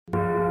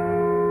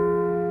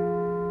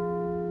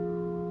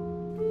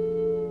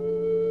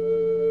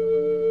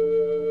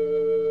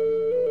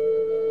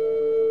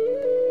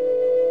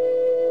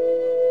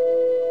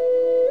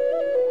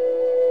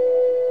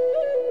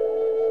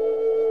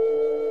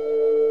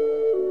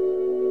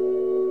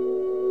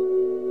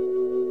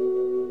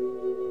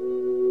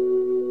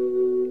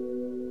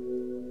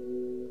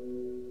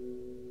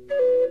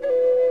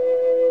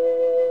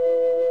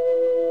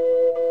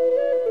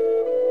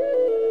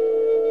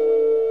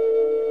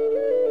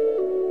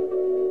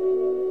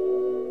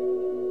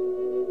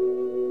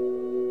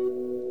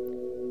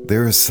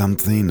There is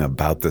something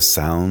about the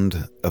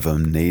sound of a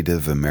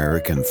Native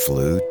American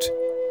flute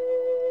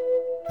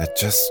that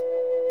just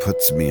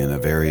puts me in a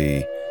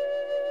very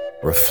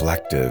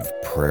reflective,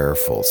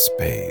 prayerful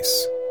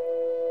space.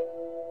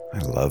 I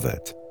love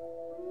it.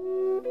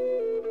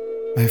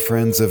 My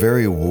friends, a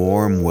very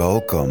warm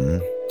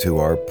welcome to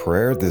our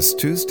prayer this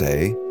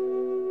Tuesday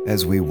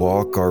as we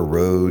walk our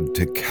road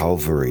to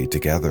Calvary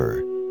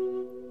together.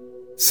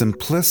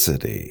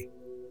 Simplicity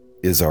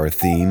is our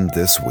theme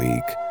this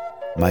week.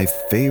 My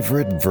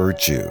favorite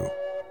virtue,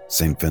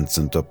 St.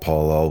 Vincent de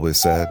Paul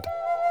always said.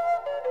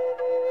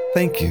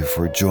 Thank you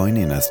for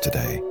joining us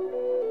today.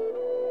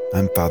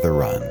 I'm Father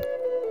Ron.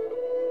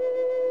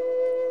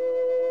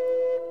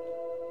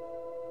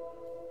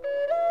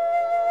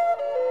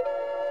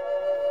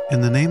 In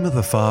the name of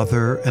the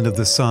Father, and of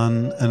the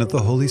Son, and of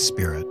the Holy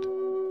Spirit.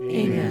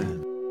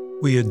 Amen.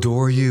 We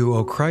adore you,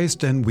 O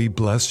Christ, and we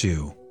bless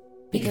you.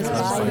 Because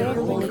by your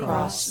holy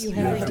cross you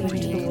have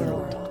redeemed the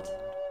world.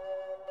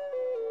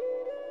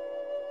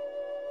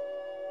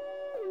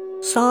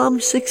 Psalm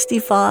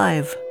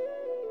 65.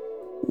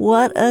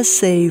 What a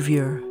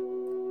Savior!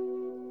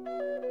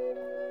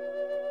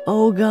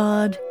 O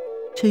God,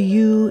 to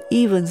you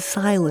even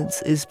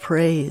silence is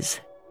praise.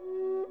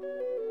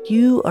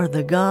 You are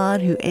the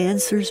God who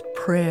answers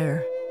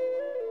prayer.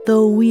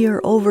 Though we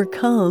are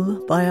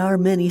overcome by our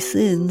many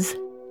sins,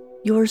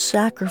 your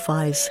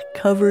sacrifice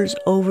covers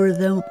over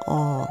them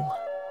all.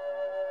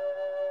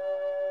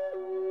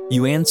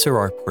 You answer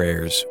our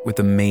prayers with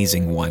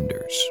amazing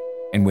wonders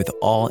and with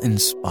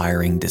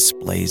awe-inspiring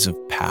displays of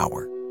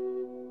power.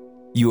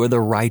 You are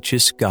the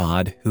righteous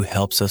God who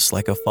helps us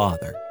like a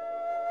father.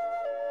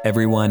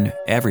 Everyone,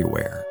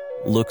 everywhere,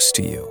 looks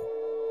to you,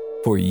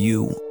 for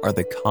you are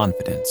the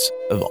confidence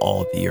of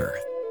all the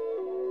earth.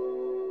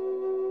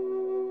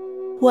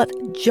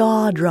 What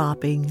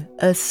jaw-dropping,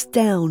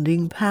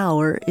 astounding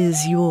power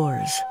is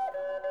yours!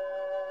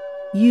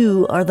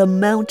 You are the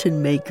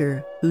mountain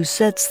maker who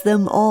sets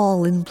them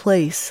all in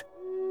place.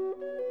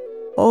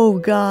 O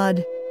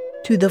God,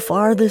 to the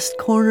farthest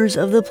corners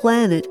of the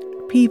planet,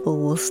 people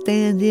will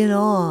stand in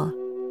awe,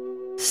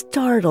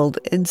 startled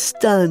and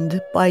stunned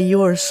by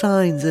your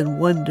signs and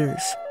wonders.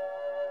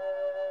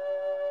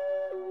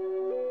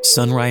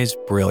 Sunrise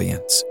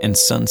brilliance and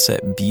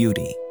sunset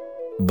beauty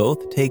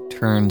both take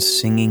turns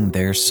singing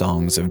their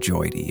songs of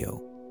joy to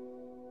you.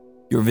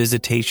 Your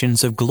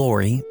visitations of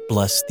glory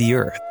bless the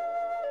earth.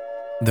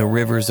 The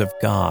rivers of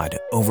God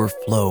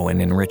overflow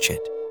and enrich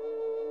it.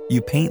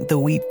 You paint the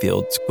wheat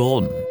fields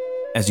golden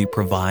as you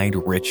provide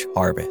rich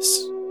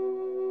harvests.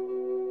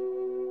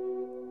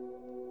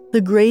 The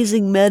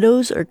grazing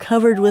meadows are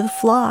covered with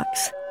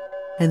flocks,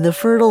 and the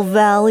fertile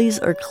valleys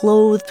are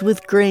clothed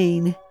with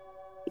grain,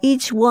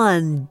 each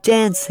one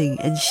dancing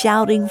and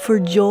shouting for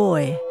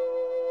joy.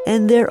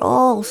 And they're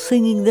all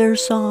singing their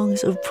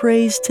songs of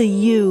praise to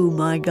you,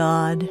 my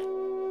God.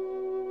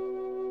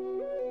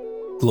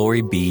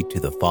 Glory be to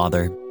the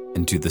Father,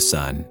 and to the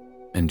Son,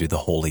 and to the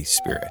Holy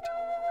Spirit.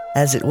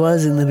 As it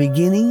was in the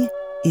beginning,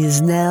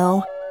 is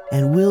now,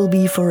 and will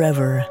be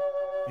forever.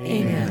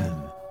 Amen.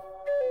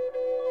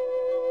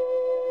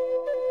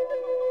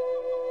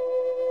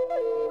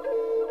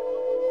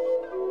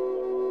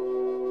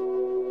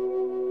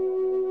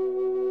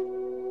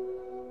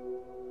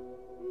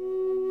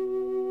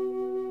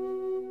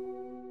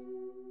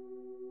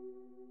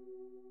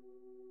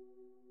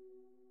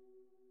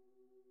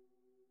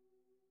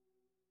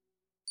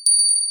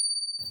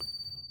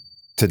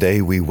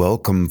 Today we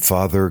welcome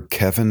Father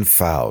Kevin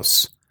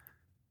Faust,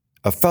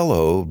 a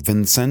fellow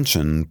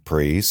Vincentian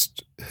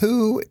priest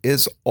who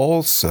is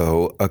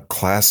also a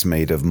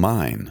classmate of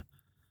mine.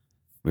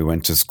 We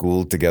went to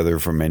school together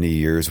for many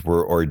years,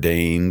 were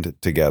ordained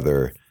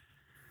together,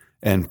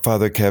 and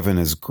Father Kevin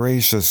has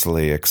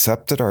graciously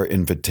accepted our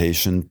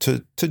invitation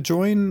to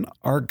join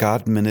our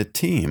God Minute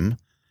team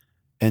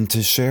and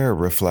to share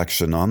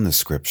reflection on the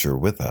scripture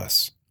with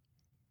us.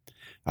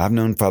 I've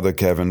known Father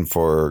Kevin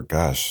for,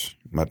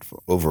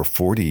 over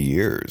 40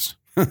 years.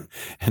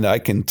 And I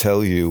can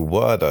tell you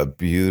what a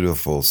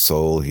beautiful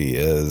soul he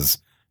is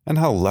and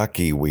how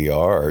lucky we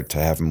are to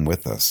have him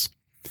with us.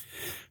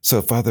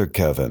 So, Father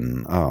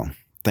Kevin,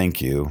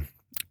 thank you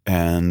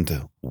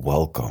and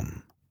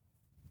welcome.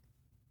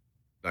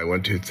 I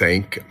want to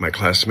thank my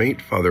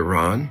classmate, Father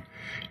Ron,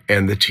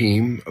 and the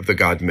team of the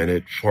God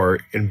Minute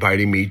for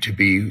inviting me to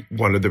be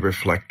one of the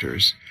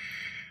reflectors.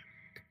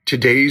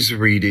 Today's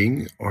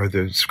reading, or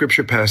the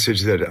scripture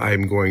passage that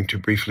I'm going to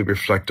briefly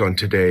reflect on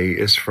today,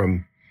 is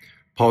from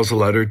Paul's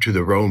letter to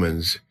the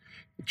Romans,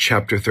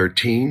 chapter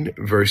 13,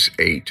 verse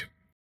 8.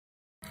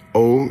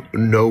 Owe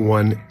no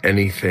one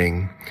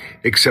anything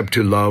except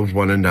to love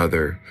one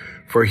another,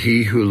 for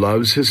he who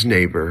loves his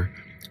neighbor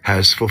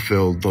has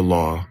fulfilled the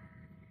law.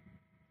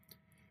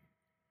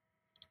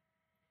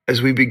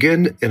 As we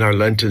begin in our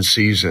Lenten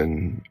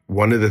season,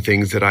 one of the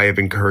things that I have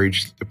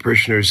encouraged the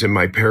parishioners in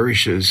my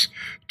parishes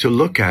to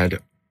look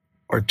at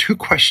are two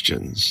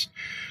questions.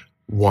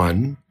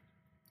 One,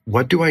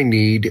 what do I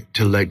need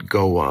to let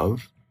go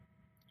of?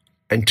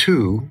 And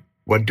two,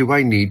 What do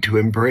I need to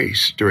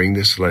embrace during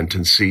this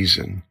Lenten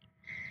season?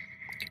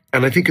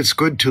 And I think it's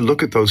good to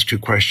look at those two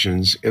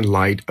questions in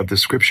light of the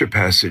scripture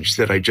passage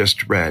that I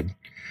just read.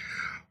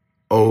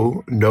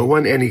 Owe no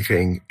one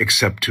anything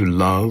except to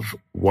love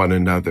one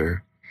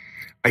another.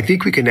 I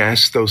think we can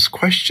ask those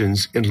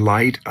questions in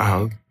light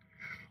of,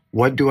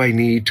 what do I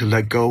need to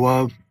let go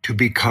of to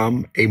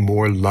become a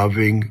more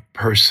loving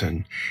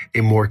person,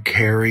 a more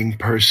caring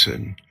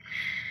person?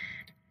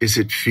 Is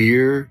it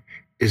fear?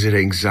 Is it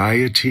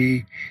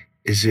anxiety?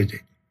 Is it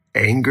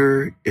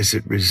anger? Is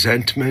it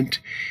resentment?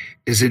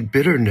 Is it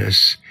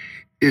bitterness?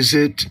 Is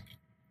it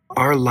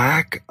our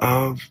lack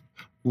of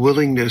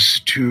willingness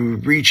to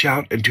reach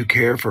out and to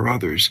care for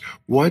others?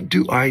 What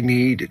do I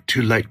need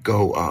to let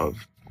go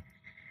of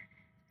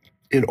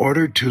in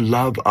order to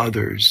love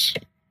others?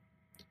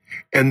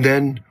 And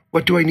then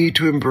what do I need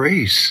to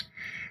embrace?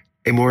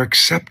 A more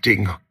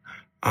accepting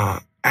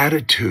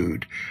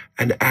attitude,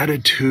 an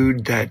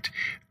attitude that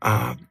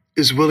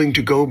is willing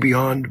to go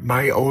beyond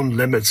my own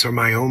limits or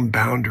my own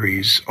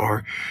boundaries,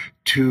 or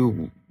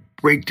to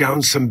break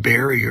down some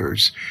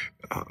barriers,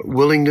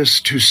 willingness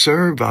to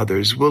serve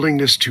others,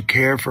 willingness to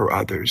care for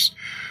others,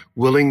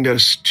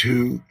 willingness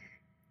to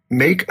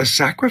make a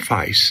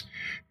sacrifice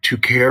to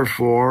care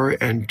for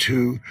and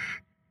to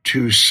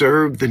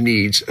serve the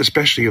needs,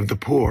 especially of the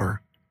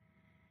poor.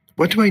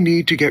 What do I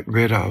need to get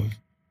rid of?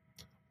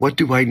 What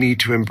do I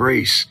need to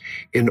embrace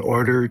in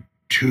order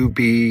to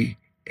be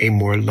a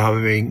more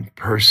loving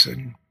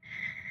person?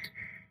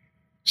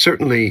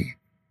 Certainly,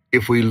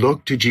 if we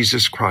look to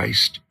Jesus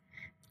Christ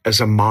as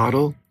a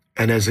model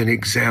and as an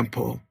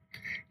example,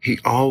 he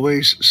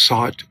always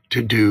sought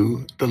to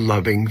do the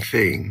loving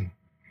thing.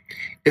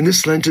 In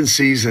this Lenten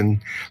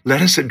season,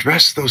 let us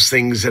address those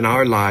things in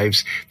our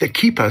lives that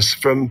keep us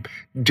from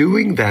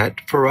doing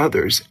that for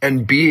others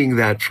and being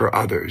that for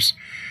others.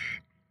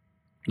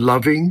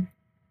 Loving,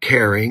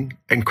 caring,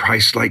 and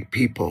Christ-like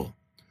people.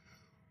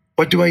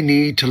 What do I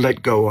need to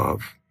let go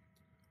of?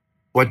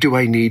 What do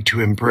I need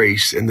to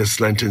embrace in this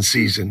Lenten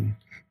season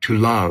to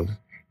love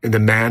in the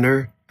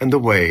manner and the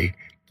way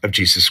of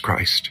Jesus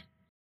Christ?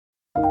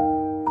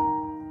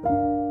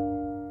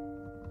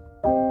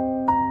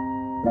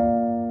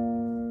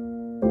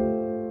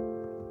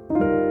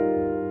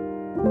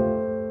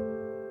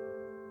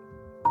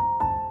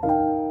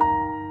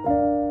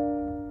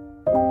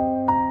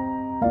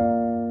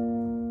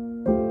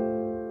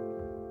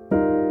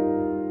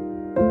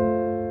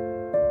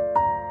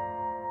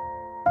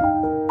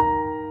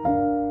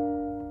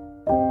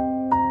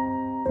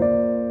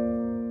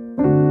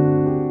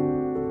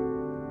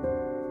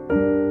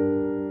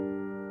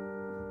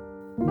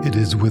 It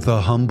is with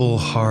a humble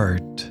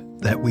heart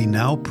that we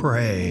now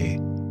pray.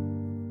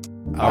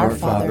 Our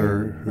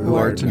Father, who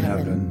art in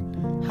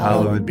heaven,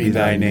 hallowed be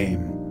thy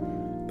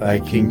name. Thy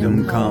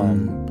kingdom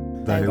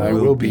come, thy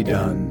will be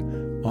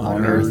done,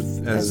 on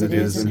earth as it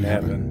is in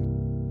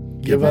heaven.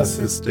 Give us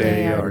this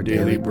day our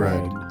daily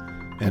bread,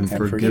 and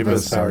forgive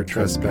us our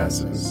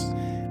trespasses,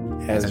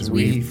 as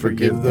we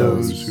forgive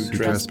those who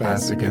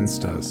trespass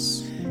against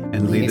us.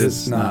 And lead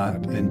us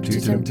not into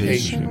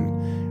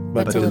temptation,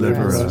 but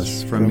deliver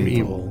us from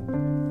evil.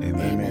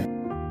 Amen.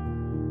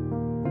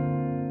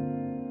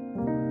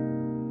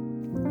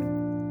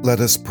 Let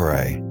us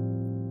pray.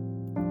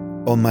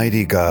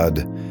 Almighty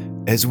God,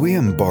 as we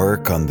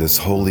embark on this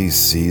holy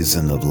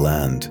season of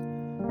Lent,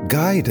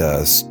 guide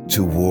us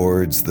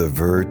towards the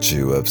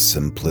virtue of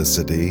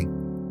simplicity.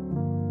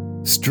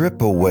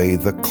 Strip away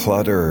the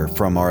clutter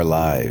from our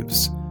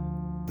lives,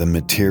 the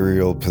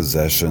material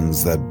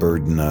possessions that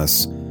burden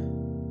us,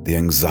 the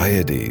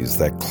anxieties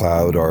that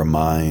cloud our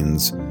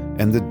minds,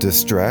 and the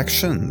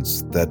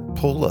distractions that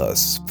pull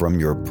us from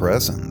your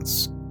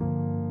presence.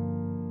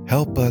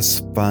 Help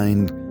us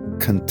find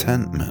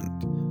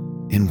contentment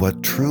in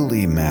what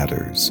truly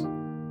matters,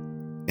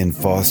 in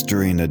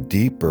fostering a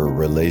deeper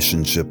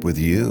relationship with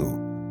you,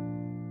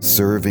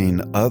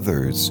 serving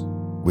others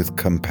with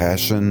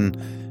compassion,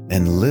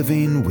 and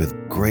living with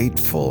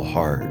grateful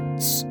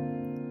hearts.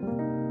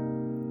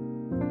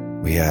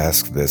 We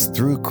ask this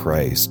through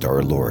Christ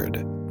our Lord.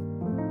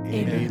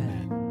 Amen.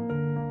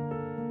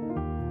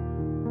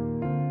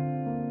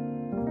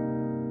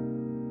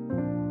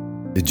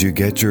 Did you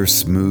get your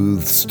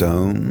smooth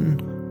stone?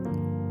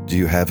 Do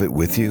you have it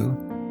with you?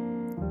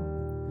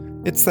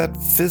 It's that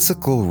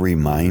physical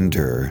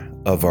reminder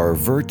of our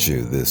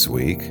virtue this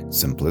week,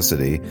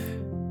 simplicity,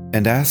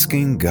 and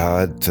asking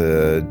God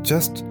to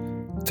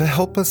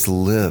help us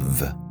live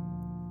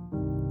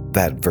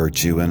that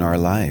virtue in our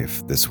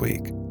life this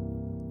week.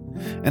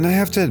 And I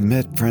have to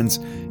admit, friends,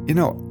 I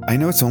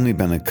know it's only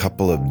been a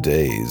couple of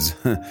days,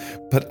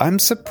 but I'm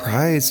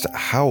surprised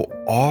how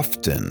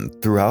often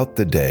throughout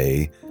the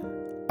day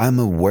I'm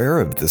aware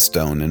of the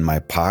stone in my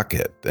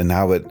pocket and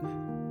how it,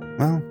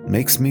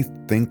 makes me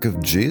think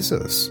of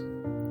Jesus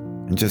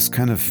and just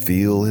kind of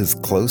feel his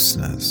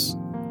closeness.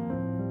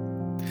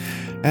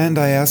 And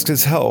I ask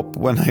his help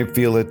when I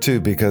feel it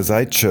too, because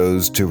I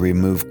chose to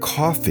remove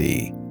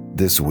coffee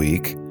this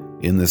week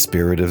in the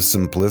spirit of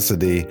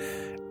simplicity.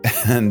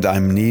 and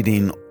I'm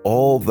needing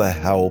all the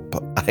help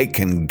I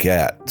can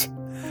get.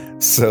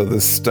 So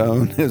the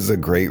stone is a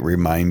great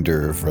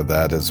reminder for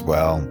that as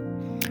well.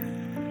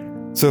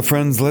 So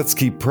friends, let's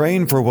keep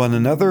praying for one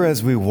another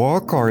as we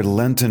walk our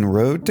Lenten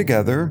road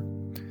together.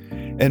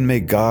 And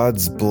may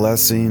God's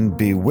blessing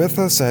be with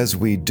us as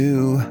we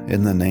do,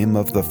 in the name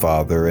of the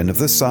Father, and of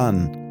the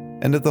Son,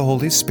 and of the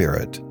Holy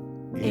Spirit.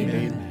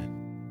 Amen.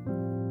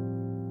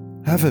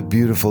 Have a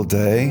beautiful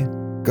day.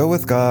 Go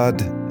with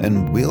God,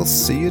 and we'll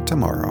see you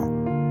tomorrow.